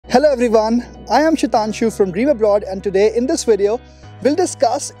Hello everyone, I am Shitanshu from Dream Abroad, and today in this video we'll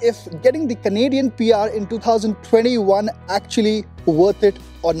discuss if getting the Canadian PR in 2021 actually worth it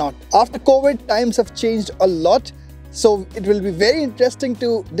or not. After COVID, times have changed a lot, so it will be very interesting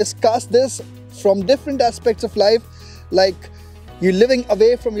to discuss this from different aspects of life, like you living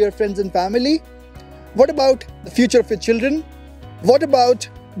away from your friends and family. What about the future of your children? What about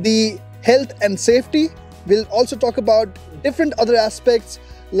the health and safety? We'll also talk about different other aspects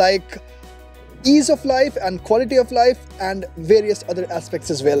like ease of life and quality of life and various other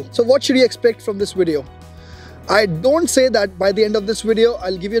aspects as well. So what should you expect from this video? I don't say that by the end of this video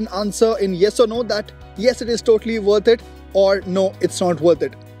I'll give you an answer in yes or no, that yes it is totally worth it or no it's not worth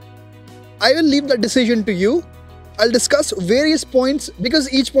it. I will leave that decision to you. I'll discuss various points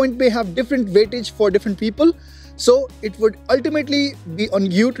because each point may have different weightage for different people. So it would ultimately be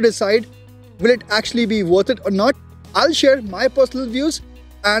on you to decide, will it actually be worth it or not? I'll share my personal views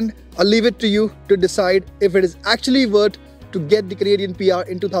and I'll leave it to you to decide if it is actually worth to get the Canadian PR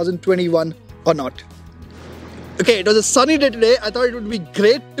in 2021 or not. Okay, it was a sunny day today. I thought it would be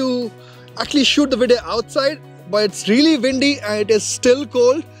great to actually shoot the video outside, but it's really windy and it is still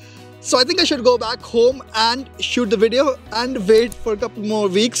cold. So I think I should go back home and shoot the video and wait for a couple more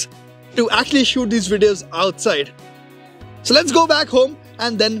weeks to actually shoot these videos outside. So let's go back home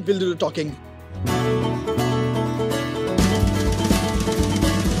and then we'll do the talking.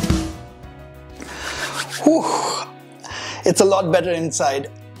 Whew, it's a lot better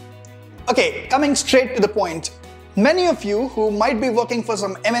inside. Okay, coming straight to the point. Many of you who might be working for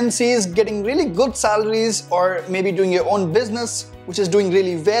some MNCs, getting really good salaries, or maybe doing your own business which is doing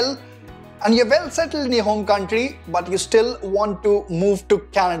really well, and you're well settled in your home country, but you still want to move to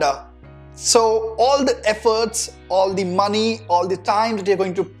Canada. So all the efforts, all the money, all the time that you're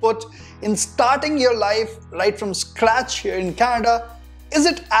going to put in starting your life right from scratch here in Canada, is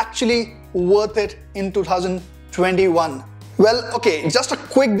it actually worth it in 2021? Well, okay, just a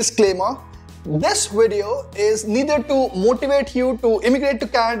quick disclaimer. This video is neither to motivate you to immigrate to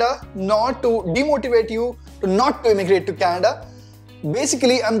Canada nor to demotivate you to not to immigrate to Canada.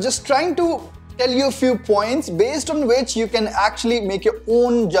 Basically, I'm just trying to tell you a few points based on which you can actually make your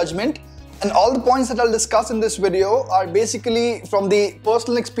own judgment. And all the points that I'll discuss in this video are basically from the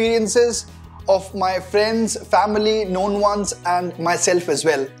personal experiences of my friends, family, known ones, and myself as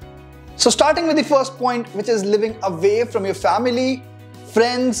well. So starting with the first point, which is living away from your family,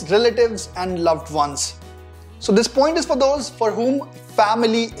 friends, relatives, and loved ones. So this point is for those for whom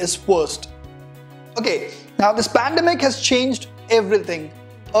family is first. Okay, now this pandemic has changed everything.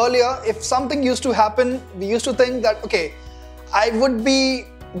 Earlier, if something used to happen, we used to think that, okay, I would be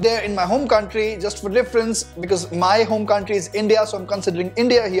there in my home country. Just for reference, because my home country is India, so I'm considering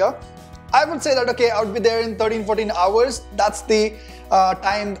India here. I would say that, okay, I would be there in 13-14 hours. That's the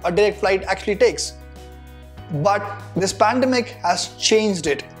time a direct flight actually takes. But this pandemic has changed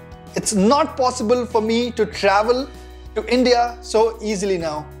it. It's not possible for me to travel to India so easily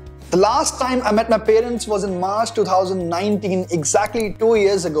now. The last time I met my parents was in March 2019, exactly 2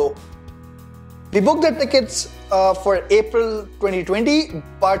 years ago. We booked the tickets for April 2020,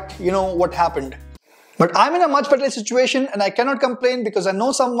 but you know what happened. But I'm in a much better situation and I cannot complain because I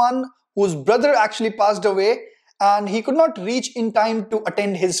know someone whose brother actually passed away and he could not reach in time to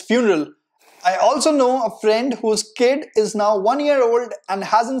attend his funeral. I also know a friend whose kid is now 1 year old and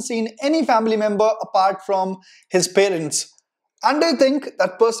hasn't seen any family member apart from his parents. And I think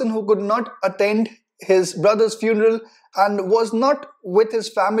that person who could not attend his brother's funeral and was not with his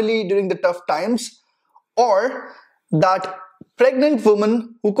family during the tough times, or that pregnant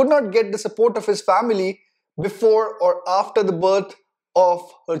woman who could not get the support of his family before or after the birth of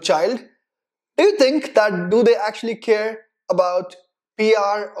her child, do you think that do they actually care about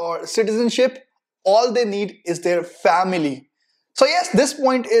PR or citizenship? All they need is their family. So yes, this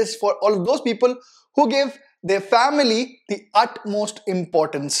point is for all of those people who give their family the utmost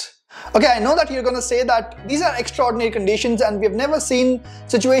importance. Okay, I know that you're gonna say that these are extraordinary conditions and we've never seen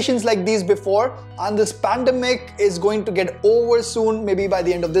situations like these before, and this pandemic is going to get over soon, maybe by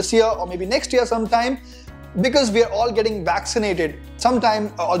the end of this year or maybe next year sometime, because we are all getting vaccinated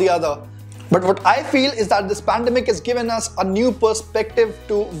sometime or the other. But what I feel is that this pandemic has given us a new perspective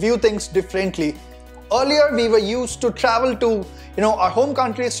to view things differently. Earlier, we were used to travel to our home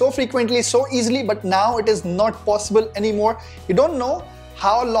country so frequently, so easily, but now it is not possible anymore. You don't know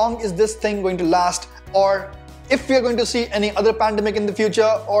how long is this thing going to last, or if we are going to see any other pandemic in the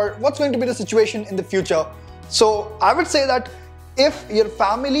future, or what's going to be the situation in the future. So I would say that if your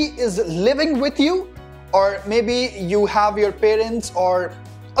family is living with you, or maybe you have your parents or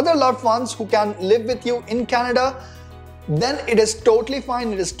other loved ones who can live with you in Canada, then it is totally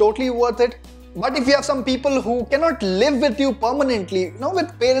fine, it is totally worth it. But if you have some people who cannot live with you permanently,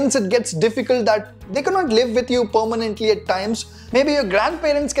 with parents it gets difficult that they cannot live with you permanently at times. Maybe your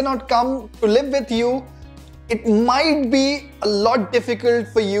grandparents cannot come to live with you. It might be a lot difficult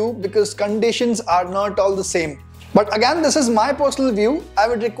for you because conditions are not all the same. But again, this is my personal view. I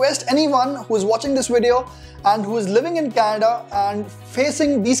would request anyone who is watching this video and who is living in Canada and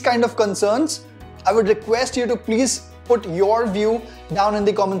facing these kind of concerns, I would request you to please put your view down in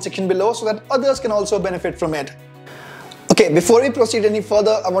the comment section below so that others can also benefit from it. Okay, before we proceed any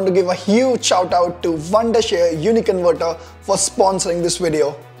further, I want to give a huge shout out to Wondershare UniConverter for sponsoring this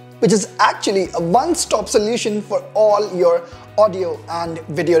video, which is actually a one-stop solution for all your audio and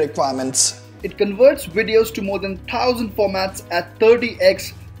video requirements. It converts videos to more than 1000 formats at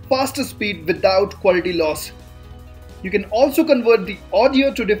 30x faster speed without quality loss. You can also convert the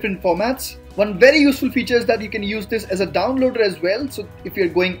audio to different formats. One very useful feature is that you can use this as a downloader as well. So if you're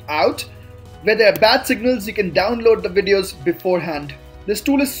going out where there are bad signals, you can download the videos beforehand. This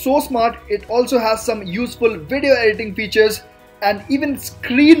tool is so smart. It also has some useful video editing features and even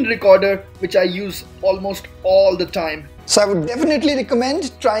screen recorder, which I use almost all the time. So I would definitely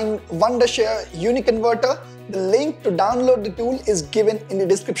recommend trying Wondershare UniConverter. The link to download the tool is given in the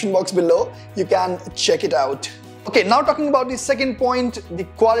description box below. You can check it out. Okay, now talking about the second point, the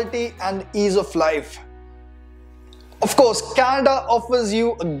quality and ease of life. Of course, Canada offers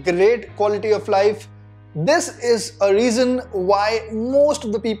you a great quality of life. This is a reason why most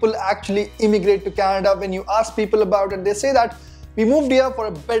of the people actually immigrate to Canada. When you ask people about it, they say that we moved here for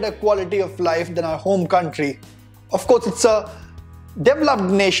a better quality of life than our home country. Of course, it's a developed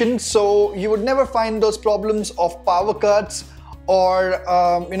nation, so you would never find those problems of power cuts or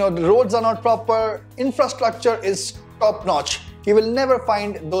the roads are not proper, infrastructure is top-notch. You will never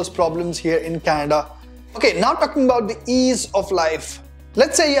find those problems here in Canada. Okay, now talking about the ease of life.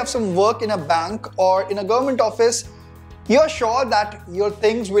 Let's say you have some work in a bank or in a government office. You're sure that your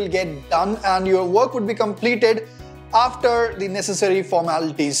things will get done and your work would be completed after the necessary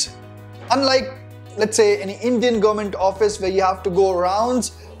formalities. Unlike, let's say, any Indian government office where you have to go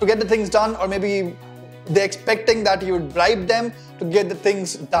rounds to get the things done, or maybe they're expecting that you would bribe them to get the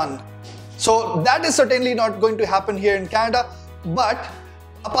things done. So that is certainly not going to happen here in Canada. But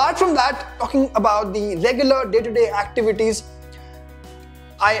apart from that, talking about the regular day-to-day activities,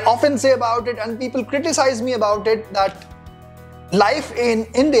 I often say about it and people criticize me about it that life in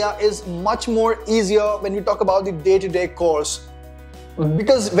India is much more easier when we talk about the day-to-day course.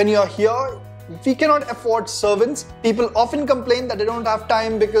 Because when you're here, we cannot afford servants. People often complain that they don't have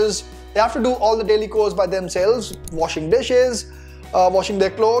time because they have to do all the daily chores by themselves, washing dishes, washing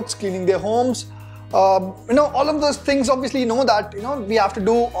their clothes, cleaning their homes. All of those things obviously that we have to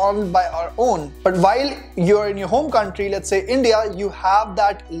do all by our own. But while you're in your home country, let's say India, you have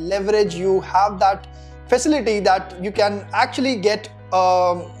that leverage, you have that facility that you can actually get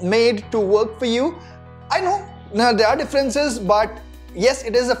made to work for you. I know there are differences, but yes,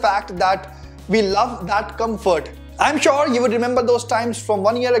 it is a fact that we love that comfort. I'm sure you would remember those times from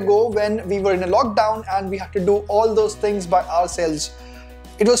 1 year ago when we were in a lockdown and we had to do all those things by ourselves.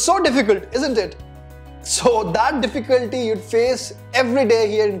 It was so difficult, isn't it? So that difficulty you'd face every day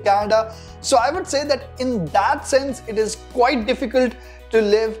here in Canada. So I would say that in that sense, it is quite difficult to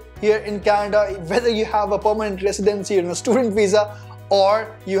live here in Canada, whether you have a permanent residency or a student visa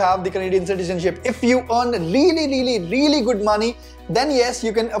or you have the Canadian citizenship. If you earn really good money, then yes,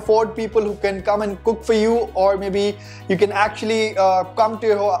 you can afford people who can come and cook for you, or maybe you can actually come to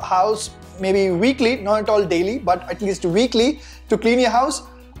your house maybe weekly, not at all daily, but at least weekly to clean your house.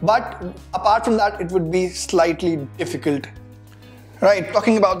 But apart from that, it would be slightly difficult. Right,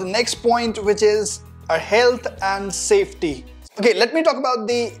 talking about the next point, which is our health and safety. Okay, let me talk about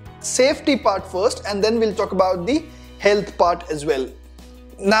the safety part first and then we'll talk about the health part as well.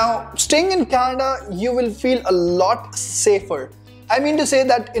 Now, staying in Canada, you will feel a lot safer. I mean to say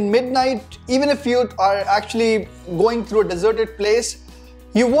that in midnight, even if you are actually going through a deserted place,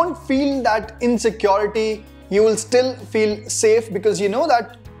 you won't feel that insecurity. You will still feel safe because you know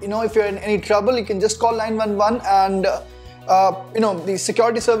that if you're in any trouble, you can just call 911 and the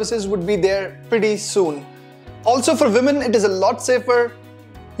security services would be there pretty soon. Also for women, it is a lot safer.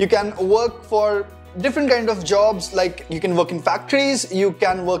 You can work for different kind of jobs, like you can work in factories, you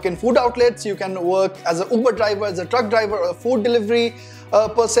can work in food outlets, you can work as an Uber driver, as a truck driver, or a food delivery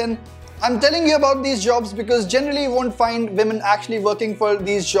person. I'm telling you about these jobs because generally you won't find women actually working for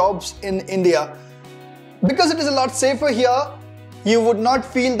these jobs in India. Because it is a lot safer here, you would not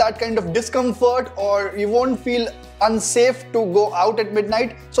feel that kind of discomfort, or you won't feel unsafe to go out at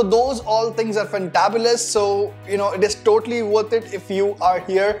midnight. So those all things are fantabulous. So, it is totally worth it if you are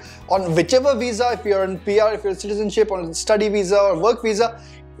here on whichever visa, if you're on PR, if you're citizenship, on study visa or work visa.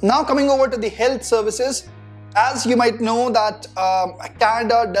 Now coming over to the health services, as you might know that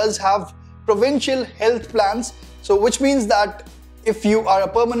Canada does have provincial health plans. So which means that if you are a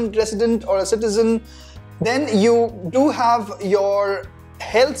permanent resident or a citizen, then you do have your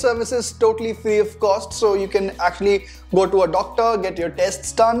health services totally free of cost. So you can actually go to a doctor, get your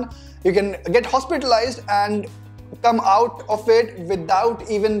tests done, you can get hospitalized and come out of it without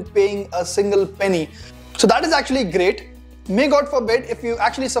even paying a single penny. So that is actually great. May God forbid if you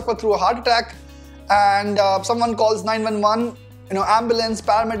actually suffer through a heart attack and someone calls 911, ambulance,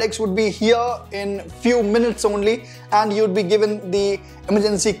 paramedics would be here in few minutes only, and you'd be given the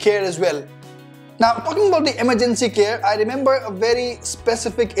emergency care as well. Now, talking about the emergency care, I remember a very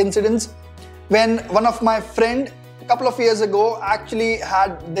specific incident when one of my friend a couple of years ago actually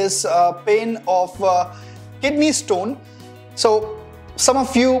had this pain of kidney stone. So some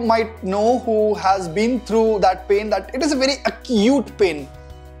of you might know who has been through that pain, that it is a very acute pain.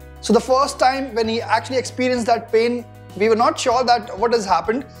 So the first time when he actually experienced that pain, we were not sure that what has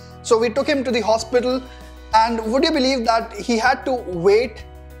happened. So we took him to the hospital, and would you believe that he had to wait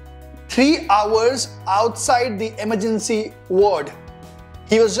 3 hours outside the emergency ward.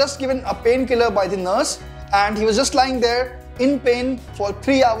 He was just given a painkiller by the nurse and he was just lying there in pain for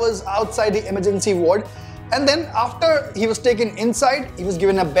 3 hours outside the emergency ward. And then after he was taken inside, he was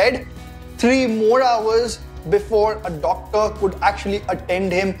given a bed 3 more hours before a doctor could actually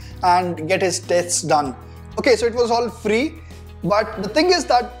attend him and get his tests done. Okay, so it was all free, but the thing is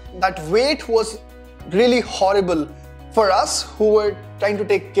that wait was really horrible for us who were trying to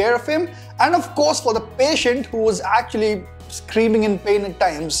take care of him, and of course for the patient who was actually screaming in pain at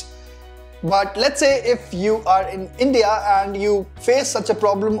times. But let's say if you are in India and you face such a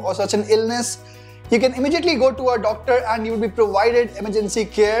problem or such an illness, you can immediately go to a doctor and you will be provided emergency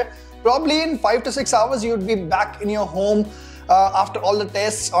care. Probably in 5 to 6 hours you would be back in your home after all the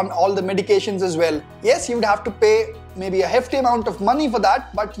tests on all the medications as well. Yes, you would have to pay maybe a hefty amount of money for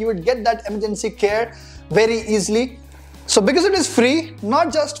that, but you would get that emergency care very easily. So because it is free,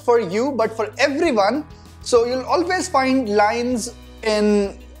 not just for you, but for everyone, so you'll always find lines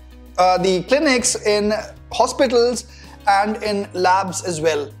in the clinics, in hospitals, and in labs as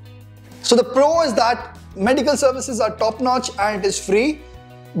well. So the pro is that medical services are top-notch and it is free.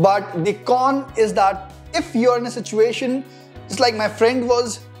 But the con is that if you're in a situation, just like my friend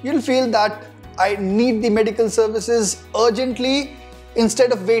was, you'll feel that I need the medical services urgently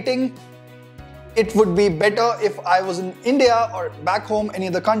instead of waiting. It would be better if I was in India or back home, any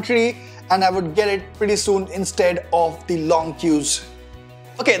other country, and I would get it pretty soon instead of the long queues.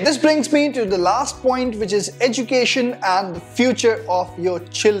 Okay, this brings me to the last point, which is education and the future of your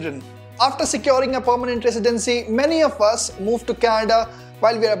children. After securing a permanent residency, many of us move to Canada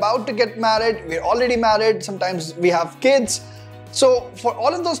while we're about to get married, we're already married, sometimes we have kids. So for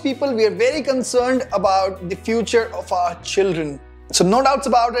all of those people, we are very concerned about the future of our children. So no doubts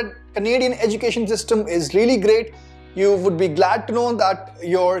about it, Canadian education system is really great. You would be glad to know that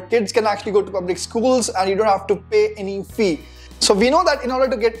your kids can actually go to public schools and you don't have to pay any fee. So we know that in order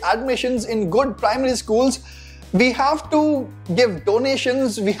to get admissions in good primary schools, we have to give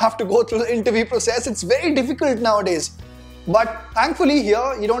donations, we have to go through the interview process. It's very difficult nowadays. But thankfully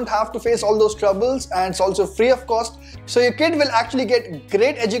here, you don't have to face all those troubles and it's also free of cost. So your kid will actually get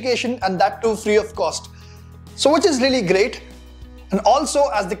great education and that too free of cost. So which is really great. And also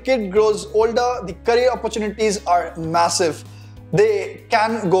as the kid grows older, the career opportunities are massive. They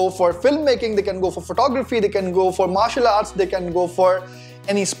can go for filmmaking, they can go for photography, they can go for martial arts, they can go for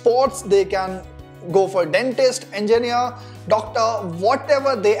any sports, they can go for dentist, engineer, doctor,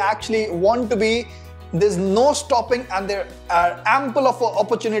 whatever they actually want to be. There's no stopping and there are ample of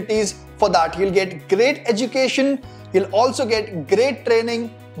opportunities for that. You'll get great education, you'll also get great training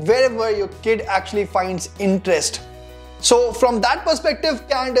wherever your kid actually finds interest. So from that perspective,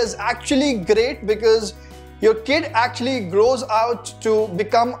 Canada is actually great because your kid actually grows out to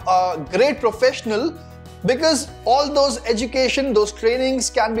become a great professional, because all those education, those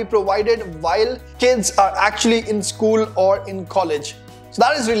trainings can be provided while kids are actually in school or in college. So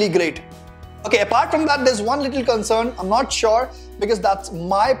that is really great. Okay, apart from that, there's one little concern. I'm not sure because that's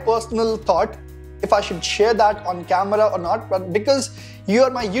my personal thought if I should share that on camera or not, but because you are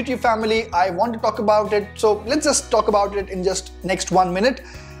my YouTube family, I want to talk about it. So let's just talk about it in just next 1 minute.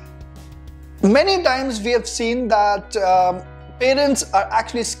 Many times we have seen that parents are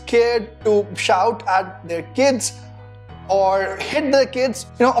actually scared to shout at their kids or hit the kids.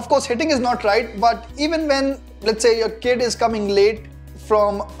 Of course, hitting is not right, but even when, let's say, your kid is coming late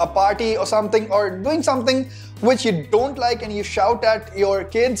from a party or something, or doing something which you don't like and you shout at your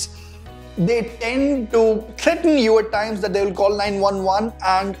kids, they tend to threaten you at times that they will call 911.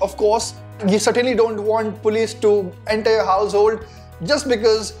 And of course, you certainly don't want police to enter your household just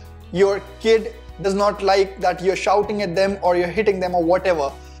because your kid does not like that you're shouting at them or you're hitting them or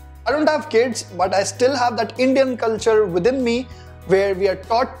whatever. I don't have kids, but I still have that Indian culture within me where we are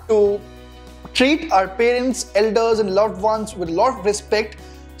taught to treat our parents, elders and loved ones with a lot of respect.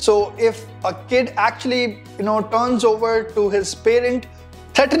 So if a kid actually, turns over to his parent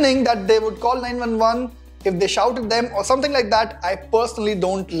threatening that they would call 911 if they shout at them or something like that, I personally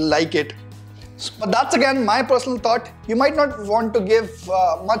don't like it. But that's again my personal thought. You might not want to give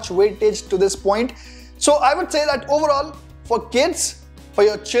much weightage to this point. So I would say that overall, for kids, for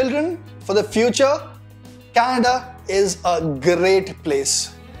your children, for the future, Canada is a great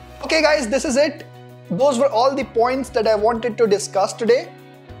place. Okay guys, this is it. Those were all the points that I wanted to discuss today.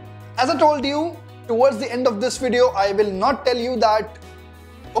 As I told you, towards the end of this video, I will not tell you that,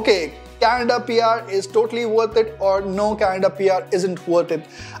 okay, Canada PR is totally worth it or no, Canada PR isn't worth it.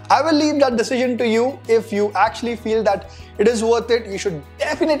 I will leave that decision to you. If you actually feel that it is worth it, you should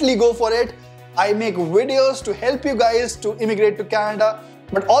definitely go for it. I make videos to help you guys to immigrate to Canada.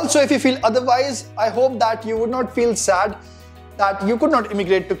 But also if you feel otherwise, I hope that you would not feel sad that you could not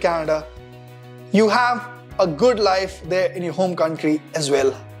immigrate to Canada. You have a good life there in your home country as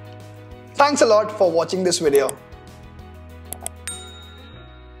well. Thanks a lot for watching this video.